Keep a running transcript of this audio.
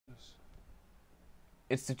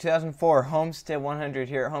It's the 2004 Homestead 100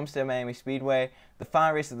 here at Homestead Miami Speedway, the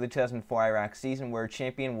final race of the 2004 IROC season where a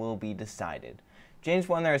champion will be decided. James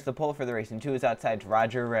won there as the pole for the race, and 2 is outside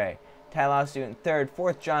Roger Ray. Ty Lawsuit in 3rd,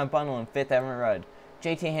 4th John Bundle, and 5th Evan Rudd.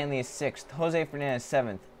 JT Hanley is 6th, Jose Fernandez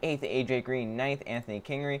 7th, 8th AJ Green, 9th Anthony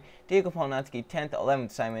Kingery, Diego Polnowski 10th,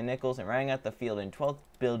 11th Simon Nichols, and rounding out the field in 12th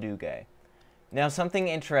Bill Duguay. Now something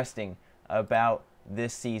interesting about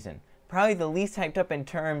this season. Probably the least hyped up in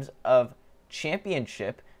terms of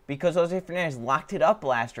championship, because Jose Fernandez locked it up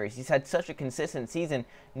last race. He's had such a consistent season.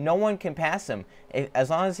 No one can pass him. As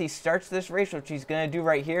long as he starts this race, which he's going to do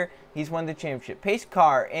right here, he's won the championship. Pace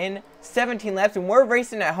car in 17 laps, and we're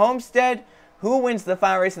racing at Homestead. Who wins the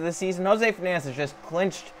final race of the season? Jose Fernandez has just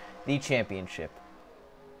clinched the championship.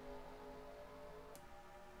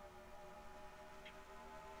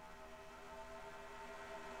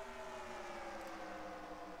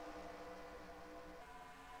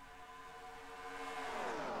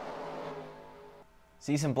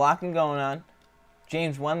 See some blocking going on.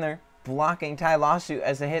 James Wendler blocking Ty Lawsuit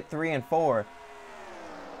as they hit 3 and 4.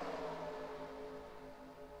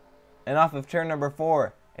 And off of turn number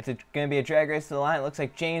 4, it's going to be a drag race to the line. It looks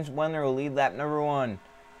like James Wendler will lead lap number 1.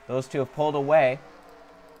 Those two have pulled away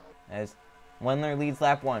as Wendler leads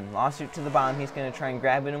lap 1. Lawsuit to the bottom. He's going to try and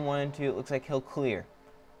grab it in 1 and 2. It looks like he'll clear.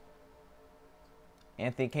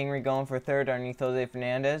 Anthony Kingery going for 3rd underneath Jose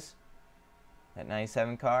Fernandez. That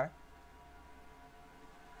 97 car.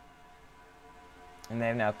 And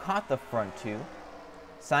they've now caught the front 2.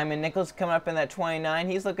 Simon Nichols coming up in that 29.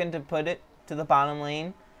 He's looking to put it to the bottom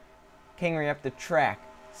lane. Kingery up the track.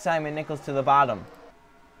 Simon Nichols to the bottom.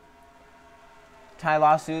 Ty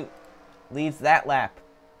Lawsuit leads that lap.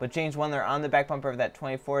 But James Wendler on the back bumper of that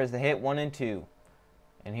 24 as they hit 1 and 2.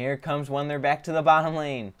 And here comes Wendler back to the bottom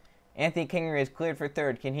lane. Anthony Kingery is cleared for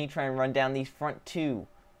 3rd. Can he try and run down these front 2?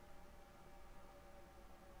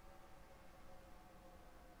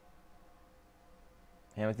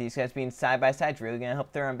 And with these guys being side by side, it's really going to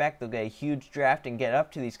help their run back. They'll get a huge draft and get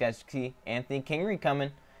up to these guys. See Anthony Kingery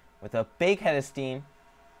coming with a big head of steam.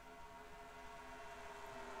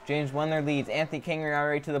 James Wendler leads. Anthony Kingery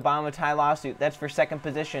already to the bottom of Ty Lawsuit. That's for 2nd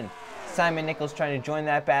position. Simon Nichols trying to join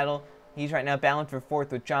that battle. He's right now battling for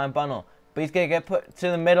 4th with John Bundle. But he's going to get put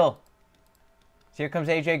to the middle. So here comes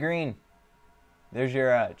AJ Green. There's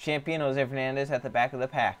your champion, Jose Fernandez, at the back of the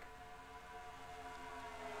pack.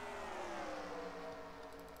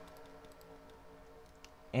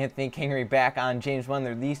 Anthony Kingery back on James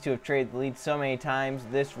Wendler. These two have traded the lead so many times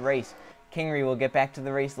this race. Kingery will get back to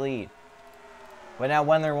the race lead. But now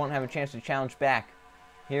Wendler won't have a chance to challenge back.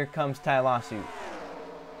 Here comes Ty Lawsuit.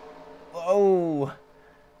 Oh!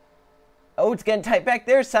 Oh, it's getting tight back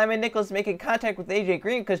there. Simon Nichols making contact with AJ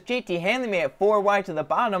Green because JT Hanley made it 4 wide to the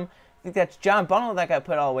bottom. I think that's John Bundle that got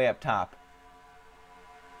put all the way up top.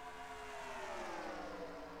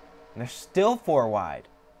 And they're still 4 wide.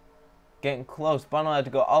 Getting close. Bundle had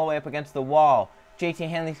to go all the way up against the wall. JT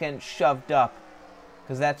Hanley's getting shoved up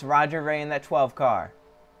because that's Roger Ray in that 12 car.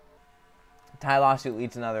 Ty Lawsuit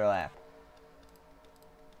leads another lap.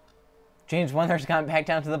 James Wendler's gone back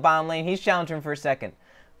down to the bottom lane. He's challenging for 2nd.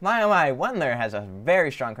 My, oh my, Wendler has a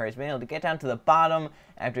very strong car. He's been able to get down to the bottom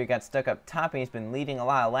after he got stuck up top, and he's been leading a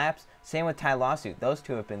lot of laps. Same with Ty Lawsuit. Those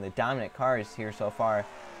two have been the dominant cars here so far.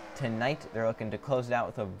 Tonight, they're looking to close it out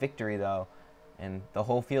with a victory, though. And the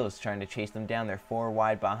whole field is trying to chase them down. They're 4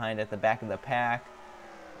 wide behind at the back of the pack.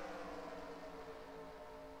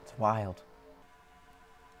 It's wild.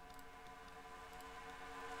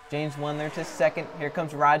 James Wendler to 2nd. Here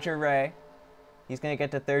comes Roger Ray. He's going to get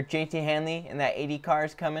to 3rd. JT Hanley in that 80 car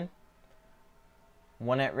is coming.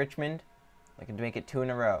 1 at Richmond. Looking to make it 2 in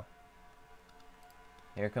a row.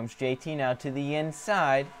 Here comes JT now to the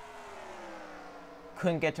inside.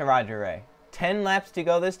 Couldn't get to Roger Ray. 10 laps to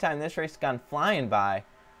go this time. This race has gone flying by.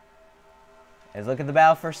 Let's look at the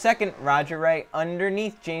battle for 2nd. Roger Ray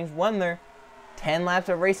underneath James Wendler. 10 laps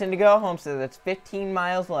of racing to go. Homestead, that's 15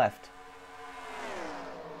 miles left.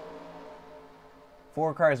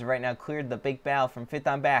 4 cars have right now cleared the big battle from 5th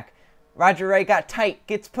on back. Roger Ray got tight.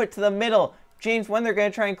 Gets put to the middle. James Wendler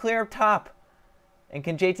going to try and clear up top. And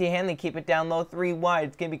can JT Hanley keep it down low 3 wide?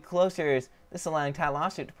 It's going to be closer. This allowing Ty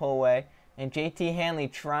Lawsuit to pull away. And JT Hanley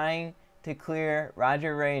trying to clear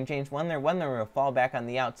Roger Ray and James Wendler. Wendler will fall back on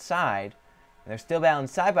the outside. And they're still battling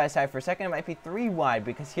side by side for 2nd. It might be 3 wide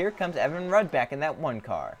because here comes Evan Rudd back in that 1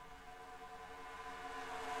 car.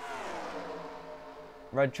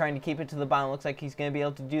 Rudd trying to keep it to the bottom. Looks like he's going to be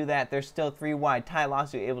able to do that. They're still 3 wide. Ty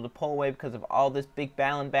Lawsuit able to pull away because of all this big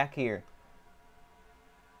battling back here.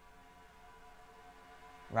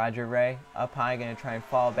 Roger Ray up high, going to try and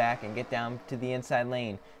fall back and get down to the inside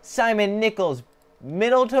lane. Simon Nichols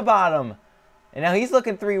middle to bottom. And now he's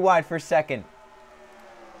looking 3 wide for second.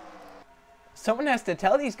 Someone has to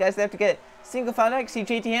tell these guys they have to get single file out. See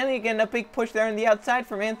JT Hanley getting a big push there on the outside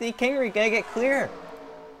from Anthony Kingery. Gonna get clear.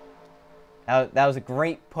 That was a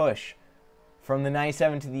great push from the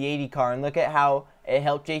 97 to the 80 car. And look at how it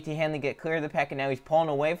helped JT Hanley get clear of the pack. And now he's pulling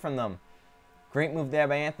away from them. Great move there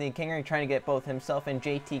by Anthony Kingery, trying to get both himself and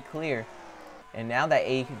JT clear. And now that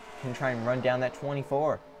 80 can try and run down that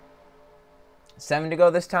 24. 7 to go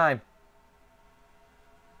this time.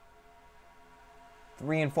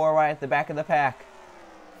 3 and 4 wide at the back of the pack.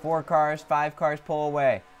 4 cars, 5 cars pull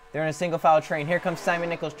away. They're in a single file train. Here comes Simon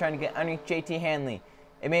Nichols trying to get underneath JT Hanley.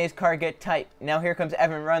 It made his car get tight. Now here comes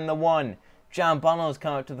Evan Rudd, the 1. John Bunnell has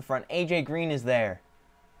come up to the front. AJ Green is there.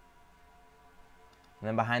 And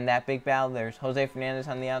then behind that big battle, there's Jose Fernandez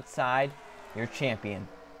on the outside, your champion.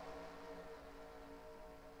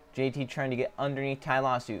 JT trying to get underneath Ty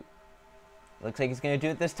Lawsuit. Looks like he's going to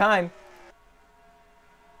do it this time.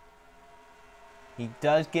 He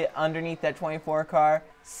does get underneath that 24 car.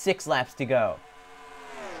 6 laps to go.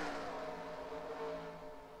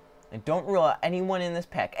 And don't rule out anyone in this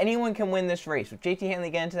pack. Anyone can win this race. With JT Hanley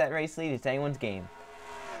getting into that race lead, it's anyone's game.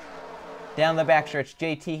 Down the backstretch,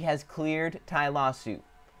 JT has cleared Ty Lawsuit.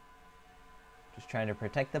 Just trying to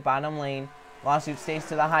protect the bottom lane. Lawsuit stays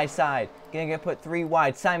to the high side. Gonna get put 3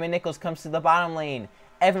 wide. Simon Nichols comes to the bottom lane.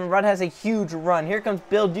 Evan Rudd has a huge run. Here comes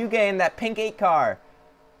Bill Duguay in that pink 8 car.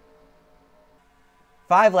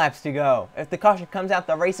 5 laps to go. If the caution comes out,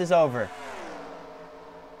 the race is over.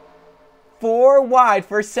 4 wide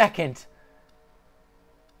for second.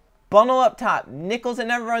 Bunnell up top. Nichols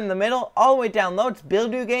and Evan Rudd in the middle. All the way down low, it's Bill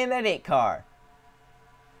Duguay in that 8 car.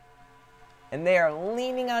 And they are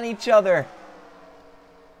leaning on each other.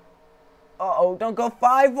 Uh-oh, don't go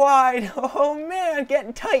 5 wide. Oh, man,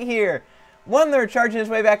 getting tight here. They're charging his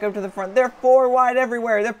way back up to the front. They're 4 wide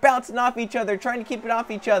everywhere. They're bouncing off each other, trying to keep it off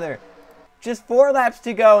each other. Just 4 laps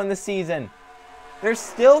to go in the season. They're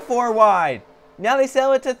still 4 wide. Now they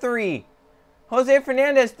sell it to 3. Jose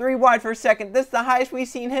Fernandez 3 wide for second. This is the highest we've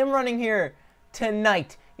seen him running here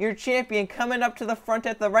tonight. Your champion coming up to the front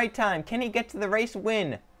at the right time. Can he get to the race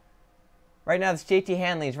win? Right now it's JT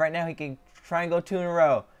Hanley's. Right now he can try and go 2 in a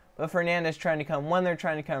row. But Fernandez trying to come. They're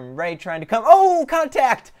trying to come. Ray trying to come. Oh,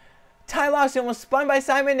 contact! Ty Lawson was spun by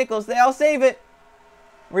Simon Nichols. They all save it.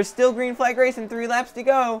 We're still green flag racing. 3 laps to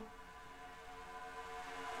go.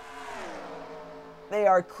 They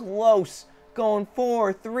are close. Going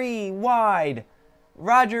 4, 3 wide.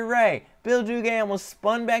 Roger Ray. Bill Duguay almost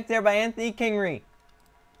spun back there by Anthony Kingery.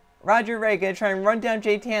 Roger Ray going to try and run down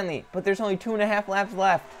JT Hanley. But there's only 2.5 laps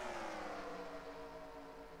left.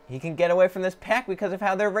 He can get away from this pack because of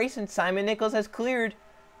how they're racing. Simon Nichols has cleared.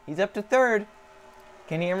 He's up to 3rd.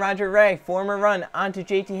 Kenny and Roger Ray form a run onto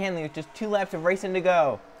JT Hanley with just 2 laps of racing to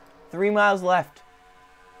go. 3 miles left.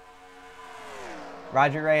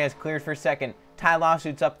 Roger Ray has cleared for second. Ty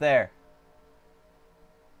Lawsuit's up there.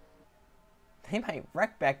 They might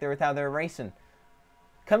wreck back there with how they're racing.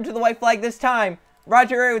 Come to the white flag this time.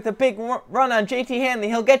 Roger Ray with a big run on JT Hanley.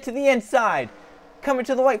 He'll get to the inside. Coming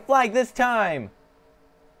to the white flag this time.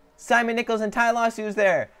 Simon Nichols and Ty Lawsuit is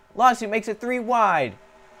there. Lawsuit makes it 3 wide.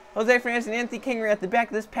 Jose Fernandez and Anthony Kingery at the back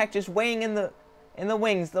of this pack just weighing in the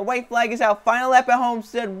wings. The white flag is out. Final lap at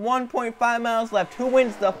Homestead. 1.5 miles left. Who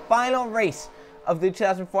wins the final race of the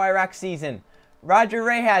 2004 IROC season? Roger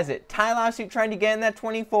Ray has it. Ty Lawsuit trying to get in that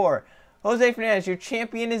 24. Jose Fernandez, your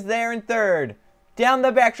champion, is there in 3rd. Down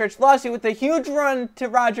the backstretch, Lawsuit with a huge run to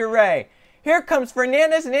Roger Ray. Here comes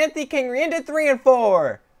Fernandez and Anthony Kingery into 3 and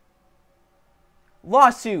 4.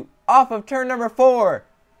 Lawsuit off of turn number 4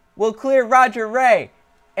 will clear Roger Ray.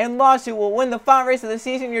 And Lawsuit will win the final race of the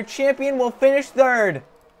season. Your champion will finish 3rd.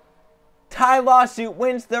 Ty Lawsuit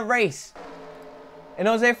wins the race. And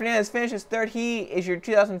Jose Fernandez finishes 3rd. He is your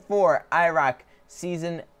 2004 IROC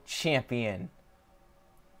season champion.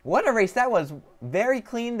 What a race that was. Very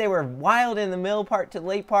clean. They were wild in the middle part to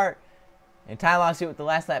late part. And Ty Lawsuit with the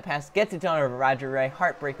last lap pass gets it done over Roger Ray.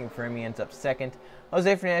 Heartbreaking for him. He ends up 2nd.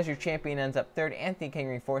 Jose Fernandez, your champion, ends up 3rd. Anthony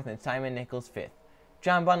Kingery 4th. And Simon Nichols 5th.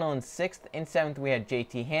 John Bunnell in 6th. In 7th, we had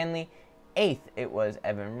JT Hanley. 8th, it was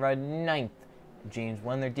Evan Rudd. 9th, James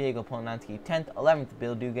Wendler. Diego Polnanski 10th. 11th,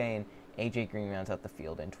 Bill Duguay. And AJ Green rounds out the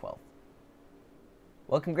field in 12th.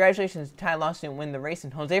 Well, congratulations to Ty Lawson winning the race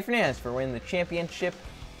and Jose Fernandez for winning the championship.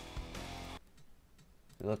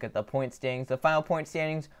 We look at the point standings. The final point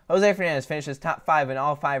standings, Jose Fernandez finishes top 5 in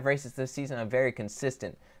all 5 races this season. A very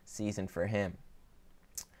consistent season for him.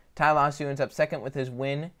 Ty Lawson ends up 2nd with his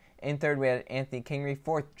win. In 3rd, we had Anthony Kingery.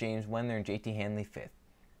 4th, James Wendler and JT Hanley 5th.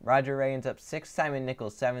 Roger Ray ends up 6th. Simon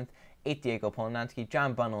Nichols 7th. 8th, Diego Polononsky,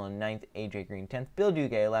 John Bunnell in 9th, AJ Green 10th, Bill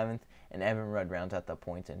Duguay 11th, and Evan Rudd rounds out the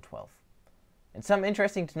points in 12th. And something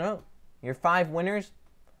interesting to note, your 5 winners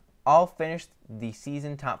all finished the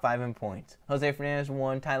season top 5 in points. Jose Fernandez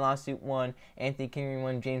won, Ty Lawsuit won, Anthony Kingery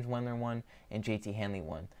won, James Wendler won, and JT Hanley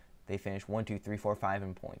won. They finished 1, 2, 3, 4, 5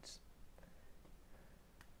 in points.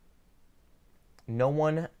 No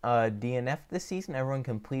one DNF'd this season. Everyone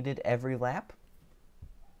completed every lap.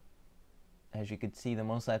 As you can see, the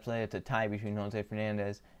most laps led, it's a tie between Jose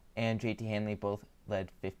Fernandez and JT Hanley. Both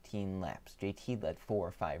led 15 laps. JT led 4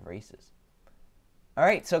 or 5 races. All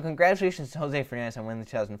right, so congratulations to Jose Fernandez on winning the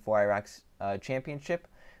 2004 IROC championship.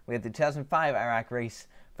 We have the 2005 IROC race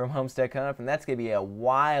from Homestead coming up, and that's going to be a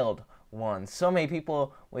wild one. So many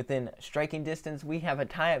people within striking distance. We have a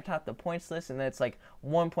tie up top the points list, and that's like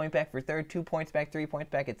 1 point back for third, 2 points back, 3 points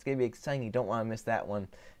back. It's going to be exciting. You don't want to miss that one.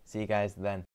 See you guys then.